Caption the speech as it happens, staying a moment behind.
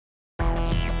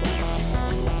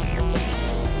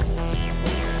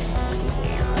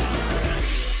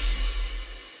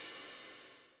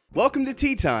Welcome to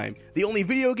Tea Time, the only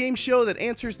video game show that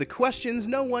answers the questions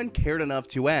no one cared enough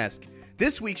to ask.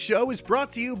 This week's show is brought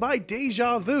to you by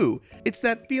Deja Vu. It's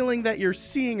that feeling that you're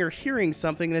seeing or hearing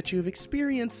something that you've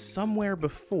experienced somewhere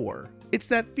before. It's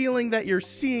that feeling that you're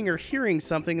seeing or hearing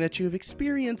something that you've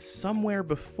experienced somewhere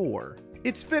before.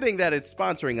 It's fitting that it's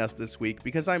sponsoring us this week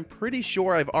because I'm pretty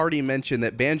sure I've already mentioned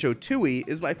that Banjo Tooie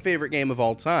is my favorite game of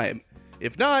all time.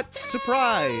 If not,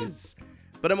 surprise!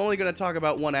 But I'm only going to talk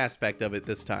about one aspect of it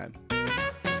this time.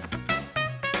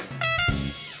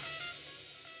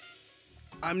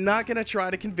 I'm not going to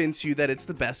try to convince you that it's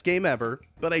the best game ever,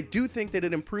 but I do think that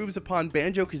it improves upon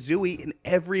Banjo-Kazooie in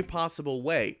every possible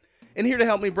way. And here to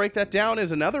help me break that down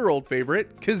is another old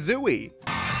favorite, Kazooie.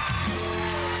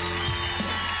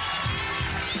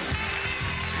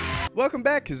 Welcome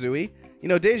back, Kazooie. You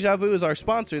know, Deja Vu is our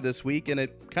sponsor this week, and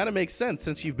it kind of makes sense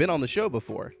since you've been on the show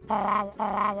before.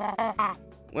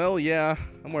 Well, yeah,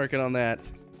 I'm working on that.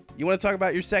 You want to talk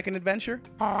about your second adventure?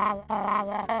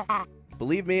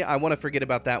 Believe me, I want to forget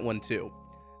about that one too.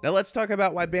 Now let's talk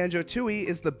about why Banjo Tooie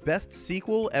is the best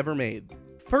sequel ever made.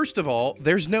 First of all,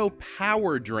 there's no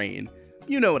power drain.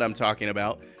 You know what I'm talking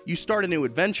about. You start a new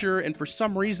adventure, and for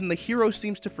some reason the hero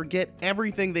seems to forget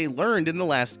everything they learned in the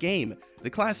last game. The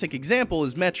classic example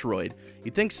is Metroid.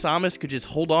 You'd think Samus could just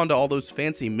hold on to all those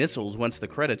fancy missiles once the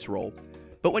credits roll.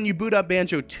 But when you boot up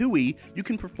Banjo Tooie, you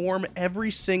can perform every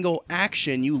single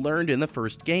action you learned in the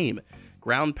first game.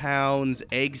 Ground pounds,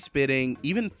 egg spitting,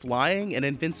 even flying and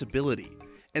invincibility.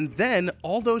 And then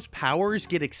all those powers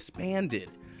get expanded.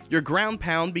 Your ground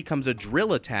pound becomes a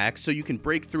drill attack so you can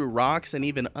break through rocks and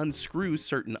even unscrew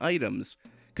certain items.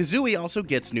 Kazooie also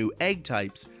gets new egg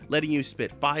types, letting you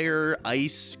spit fire,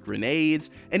 ice,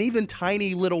 grenades, and even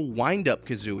tiny little wind-up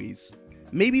Kazooies.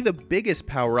 Maybe the biggest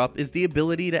power-up is the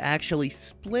ability to actually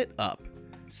split up.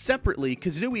 Separately,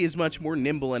 Kazooie is much more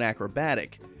nimble and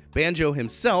acrobatic. Banjo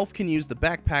himself can use the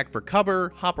backpack for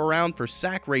cover, hop around for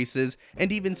sack races,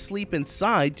 and even sleep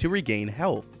inside to regain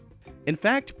health. In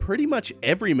fact, pretty much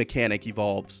every mechanic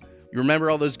evolves. You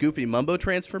remember all those goofy Mumbo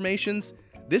transformations?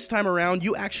 This time around,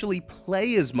 you actually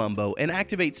play as Mumbo and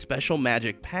activate special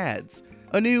magic pads.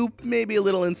 A new, maybe a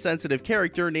little insensitive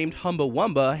character named Humba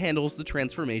Wumba handles the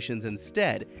transformations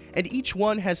instead, and each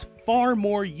one has far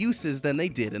more uses than they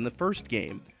did in the first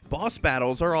game. Boss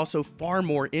battles are also far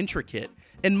more intricate,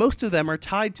 and most of them are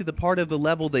tied to the part of the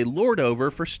level they lord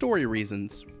over for story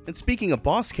reasons. And speaking of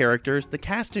boss characters, the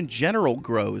cast in general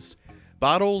grows.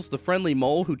 Bottles, the friendly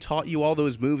mole who taught you all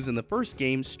those moves in the first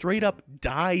game, straight up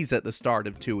dies at the start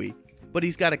of Tooie. But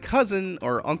he's got a cousin,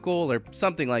 or uncle, or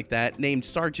something like that, named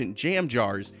Sergeant Jam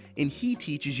Jars, and he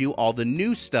teaches you all the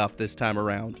new stuff this time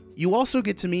around. You also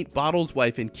get to meet Bottle's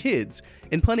wife and kids,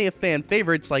 and plenty of fan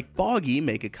favorites like Boggy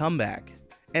make a comeback.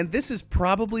 And this is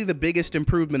probably the biggest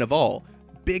improvement of all.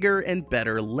 Bigger and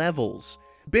better levels.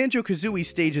 Banjo-Kazooie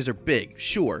stages are big,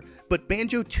 sure, but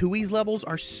Banjo-Tooie's levels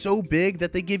are so big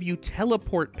that they give you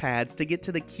teleport pads to get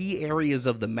to the key areas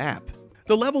of the map.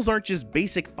 The levels aren't just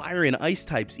basic fire and ice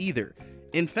types either.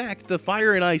 In fact, the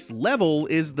fire and ice level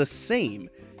is the same.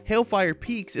 Hailfire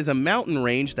Peaks is a mountain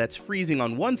range that's freezing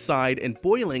on one side and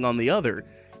boiling on the other.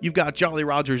 You've got Jolly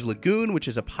Roger's Lagoon, which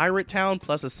is a pirate town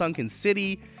plus a sunken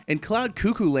city, and Cloud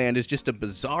Cuckoo Land is just a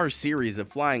bizarre series of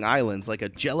flying islands like a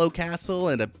jello castle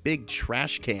and a big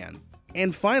trash can.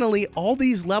 And finally, all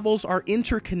these levels are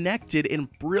interconnected in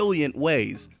brilliant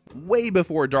ways, way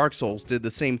before Dark Souls did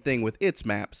the same thing with its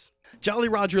maps. Jolly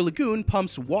Roger Lagoon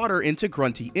pumps water into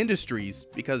Grunty Industries,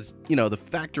 because, you know, the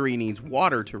factory needs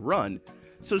water to run.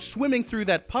 So swimming through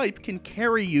that pipe can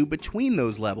carry you between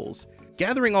those levels.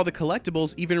 Gathering all the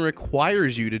collectibles even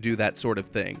requires you to do that sort of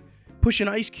thing. Push an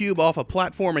ice cube off a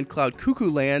platform in Cloud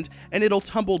Cuckoo Land, and it'll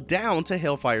tumble down to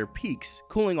Hailfire Peaks,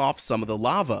 cooling off some of the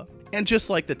lava. And just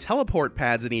like the teleport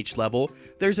pads in each level,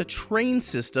 there's a train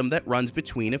system that runs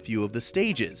between a few of the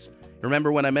stages.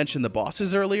 Remember when I mentioned the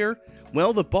bosses earlier?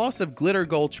 Well, the boss of Glitter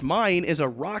Gulch Mine is a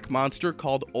rock monster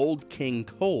called Old King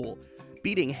Cole.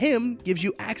 Beating him gives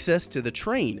you access to the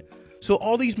train. So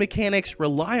all these mechanics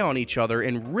rely on each other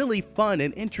in really fun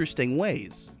and interesting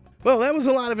ways. Well, that was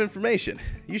a lot of information.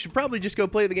 You should probably just go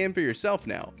play the game for yourself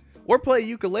now. Or play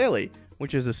Yooka Laylee,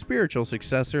 which is a spiritual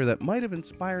successor that might have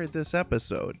inspired this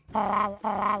episode.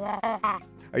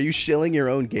 Are you shilling your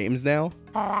own games now?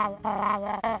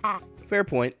 Fair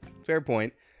point, fair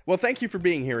point. Well, thank you for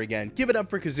being here again. Give it up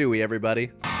for Kazooie, everybody.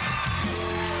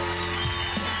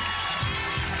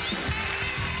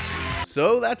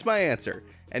 So that's my answer.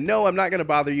 And no, I'm not going to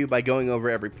bother you by going over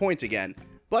every point again.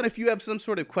 But if you have some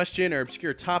sort of question or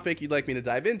obscure topic you'd like me to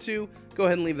dive into, go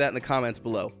ahead and leave that in the comments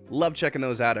below. Love checking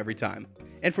those out every time.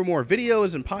 And for more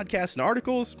videos and podcasts and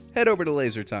articles, head over to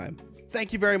LaserTime.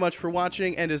 Thank you very much for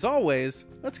watching, and as always,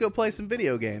 let's go play some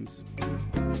video games.